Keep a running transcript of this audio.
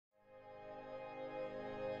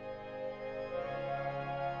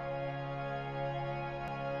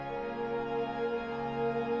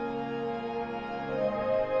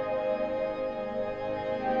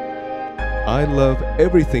I love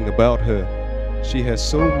everything about her. She has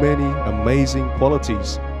so many amazing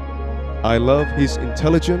qualities. I love his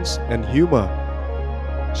intelligence and humor.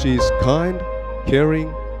 She is kind,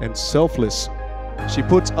 caring, and selfless. She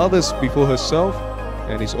puts others before herself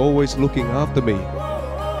and is always looking after me.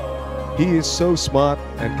 He is so smart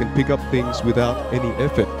and can pick up things without any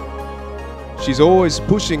effort. She's always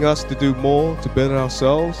pushing us to do more to better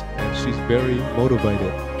ourselves, and she's very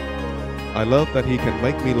motivated. I love that he can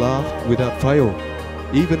make me laugh without fail,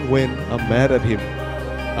 even when I'm mad at him.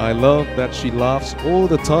 I love that she laughs all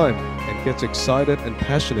the time and gets excited and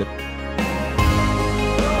passionate.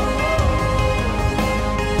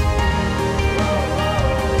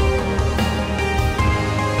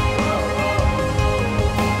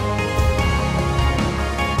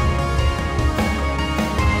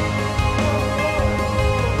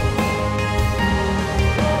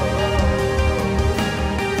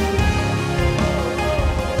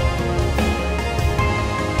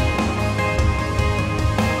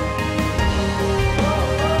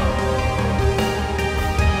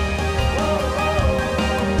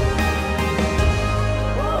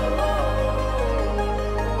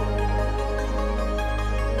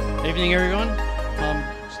 Evening everyone, I'm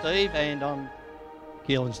Steve and I'm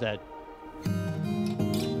Kealan's dad.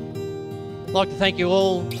 I'd like to thank you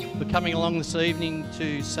all for coming along this evening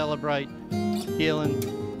to celebrate Kealan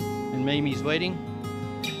and Mimi's wedding.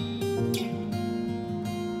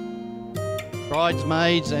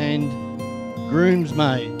 Bridesmaids and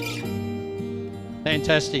groomsmaids.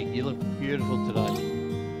 Fantastic, you look beautiful today,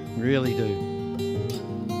 really do.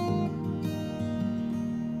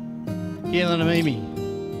 Kealan and Mimi,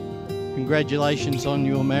 congratulations on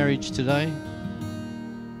your marriage today.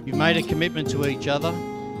 You've made a commitment to each other.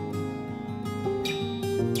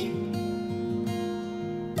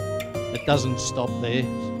 It doesn't stop there.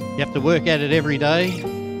 You have to work at it every day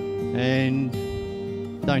and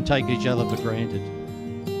don't take each other for granted.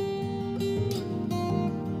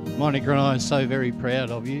 Monica and I are so very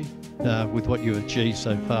proud of you with what you've achieved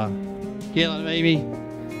so far. Kealan and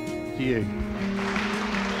Mimi, to you.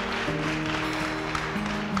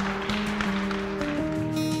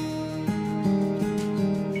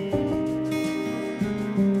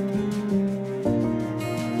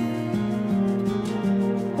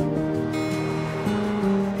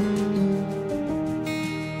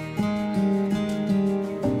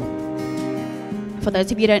 For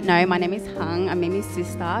those of you who don't know, my name is Hung. I'm Mimi's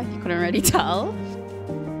sister, if you couldn't already tell.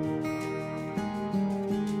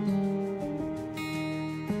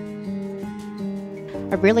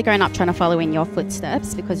 I've really grown up trying to follow in your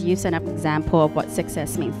footsteps because you've set up an example of what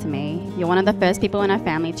success means to me. You're one of the first people in our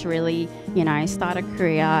family to really, start a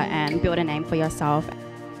career and build a name for yourself.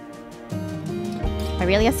 I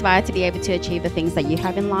really aspire to be able to achieve the things that you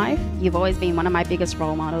have in life. You've always been one of my biggest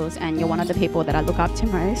role models and you're one of the people that I look up to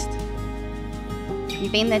most.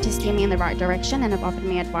 You've been there to steer me in the right direction and have offered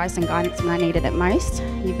me advice and guidance when I needed it most.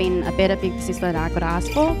 You've been a better big sister that I could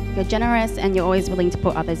ask for. You're generous and you're always willing to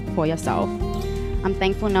put others before yourself. I'm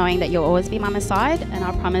thankful knowing that you'll always be by my side and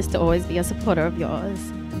I promise to always be a supporter of yours.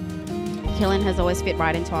 Kealan has always fit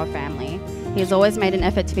right into our family. He has always made an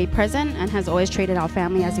effort to be present and has always treated our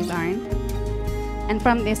family as his own. And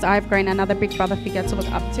from this, I've grown another big brother figure to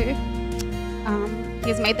look up to.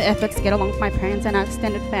 He's made the efforts to get along with my parents and our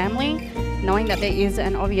extended family, knowing that there is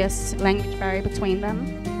an obvious language barrier between them.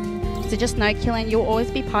 So just know, Kealan, you'll always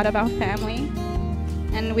be part of our family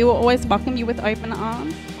and we will always welcome you with open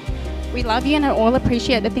arms. We love you and I all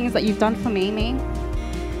appreciate the things that you've done for Mimi.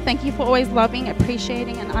 Thank you for always loving,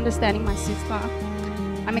 appreciating and understanding my sister.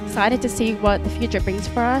 I'm excited to see what the future brings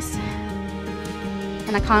for us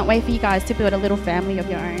and I can't wait for you guys to build a little family of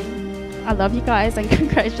your own. I love you guys and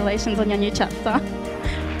congratulations on your new chapter.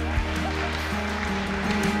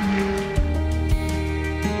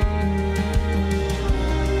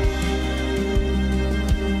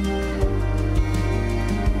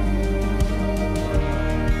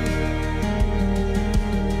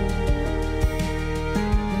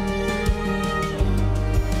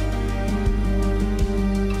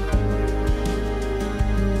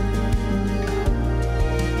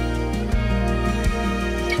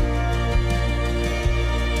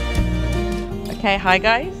 Okay, hi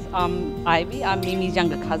guys, I'm Ivy, I'm Mimi's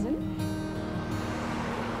younger cousin.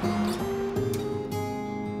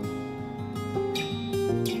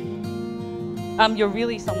 You're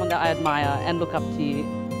really someone that I admire and look up to you,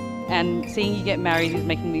 and seeing you get married is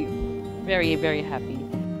making me very, very happy.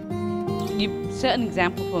 You've set an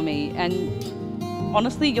example for me, and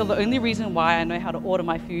honestly, you're the only reason why I know how to order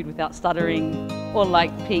my food without stuttering or like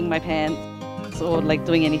peeing my pants or like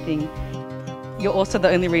doing anything. You're also the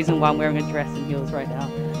only reason why I'm wearing a dress and heels right now.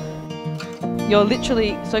 You're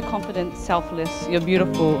literally so confident, selfless, you're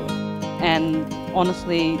beautiful, and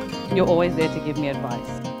honestly, you're always there to give me advice.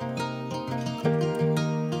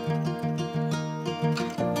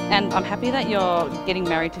 And I'm happy that you're getting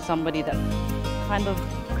married to somebody that kind of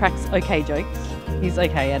cracks okay jokes. He's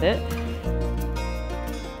okay at it.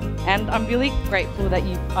 And I'm really grateful that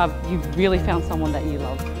you've really found someone that you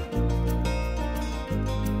love.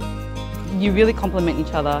 You really complement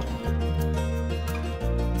each other.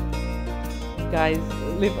 You guys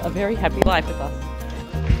live a very happy life with us.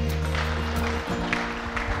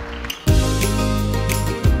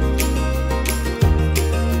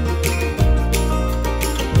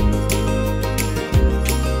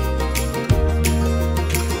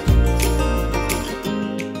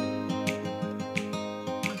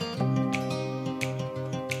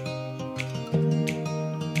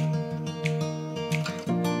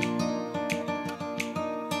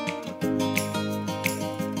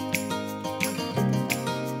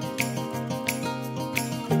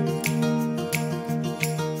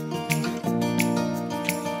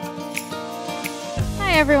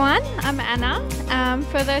 Hi everyone, I'm Anna.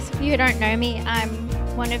 For those of you who don't know me, I'm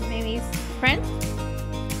one of Mimi's friends.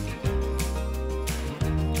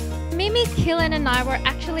 Mimi Kealan and I were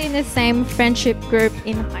actually in the same friendship group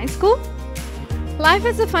in high school. Life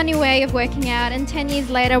is a funny way of working out, and 10 years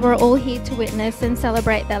later we're all here to witness and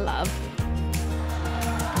celebrate their love.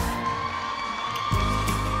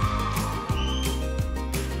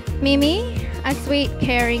 Mimi, a sweet,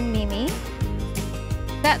 caring Mimi.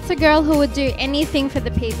 That's a girl who would do anything for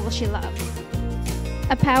the people she loves.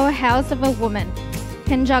 A powerhouse of a woman,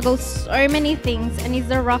 can juggle so many things and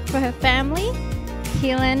is a rock for her family,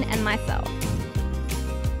 Kealan and myself.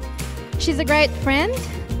 She's a great friend,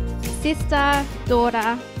 sister,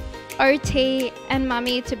 daughter, OT and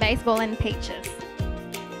mummy to baseball and peaches.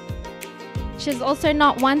 She's also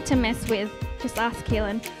not one to mess with, just ask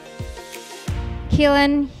Kealan.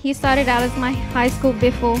 Kealan, you started out as my high school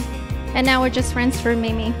biffle, and now we're just friends through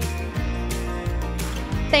Mimi.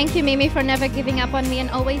 Thank you, Mimi, for never giving up on me and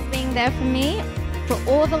always being there for me for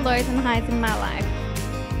all the lows and highs in my life.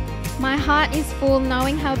 My heart is full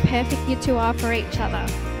knowing how perfect you two are for each other.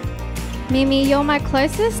 Mimi, you're my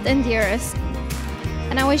closest and dearest,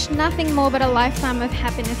 and I wish nothing more but a lifetime of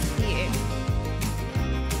happiness for you.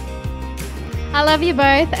 I love you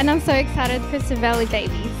both, and I'm so excited for Savelli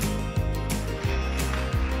babies.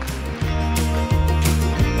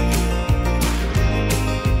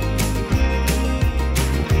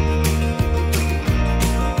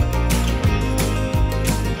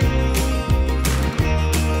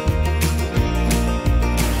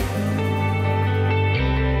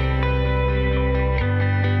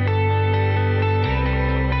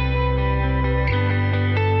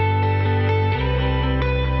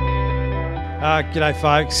 G'day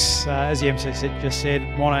folks, as the MC just said,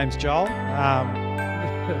 my name's Joel.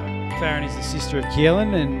 Farron is the sister of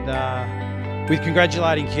Kealan, and with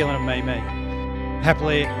congratulating Kealan and Mimi.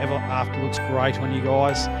 Happily ever after looks great on you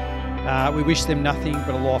guys. We wish them nothing but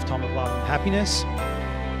a lifetime of love and happiness.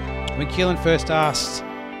 When Kealan first asked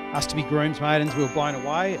us to be groomsmaidens, we were blown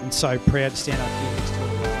away and so proud to stand up here next to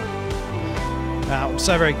him. I'm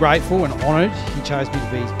so very grateful and honoured he chose me to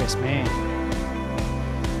be his best man.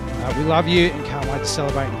 We love you and can't wait to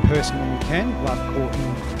celebrate in person when we can. Love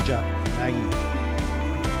Courtney, Jack, Maggie.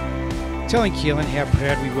 Telling Kealan how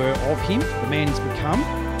proud we were of him, the man he's become,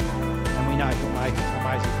 and we know he'll make an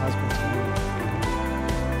amazing husband to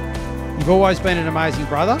you. You've always been an amazing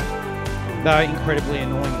brother, though incredibly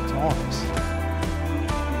annoying at times.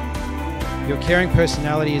 Your caring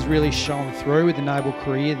personality has really shone through with the noble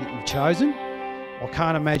career that you've chosen. I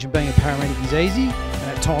can't imagine being a paramedic is easy,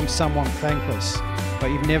 and at times somewhat thankless. But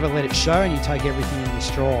you've never let it show and you take everything in your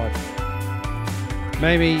stride.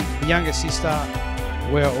 Mimi, the younger sister,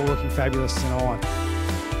 we're all looking fabulous tonight,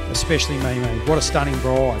 especially Mimi. What a stunning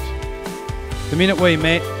bride. The minute we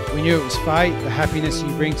met, we knew it was fate. The happiness you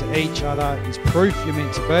bring to each other is proof you're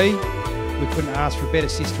meant to be. We couldn't ask for a better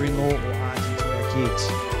sister-in-law or auntie to our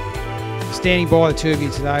kids. Standing by the two of you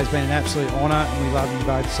today has been an absolute honour, and we love you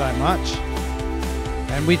both so much.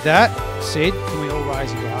 And with that said, can we all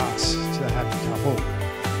raise a glass to the happy couple?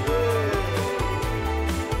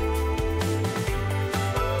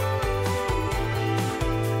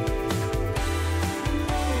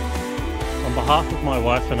 On behalf of my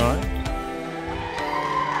wife and I,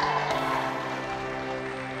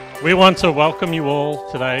 we want to welcome you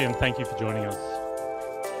all today and thank you for joining us.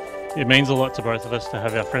 It means a lot to both of us to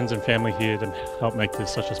have our friends and family here to help make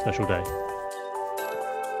this such a special day.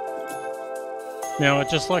 Now, I'd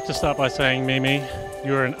just like to start by saying, Mimi,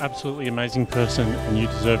 you're an absolutely amazing person and you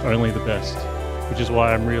deserve only the best. which is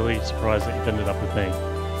why I'm really surprised that you've ended up with me.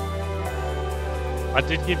 I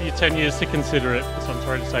did give you 10 years to consider it, so I'm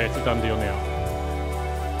sorry to say it's a done deal now.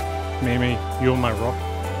 Mimi, you're my rock,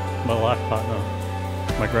 my life partner,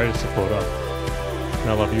 my greatest supporter, and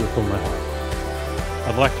I love you with all my heart.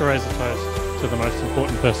 I'd like to raise a toast to the most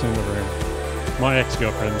important person in the room, my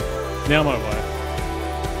ex-girlfriend, now my wife.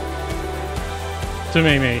 To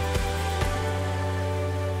Mimi,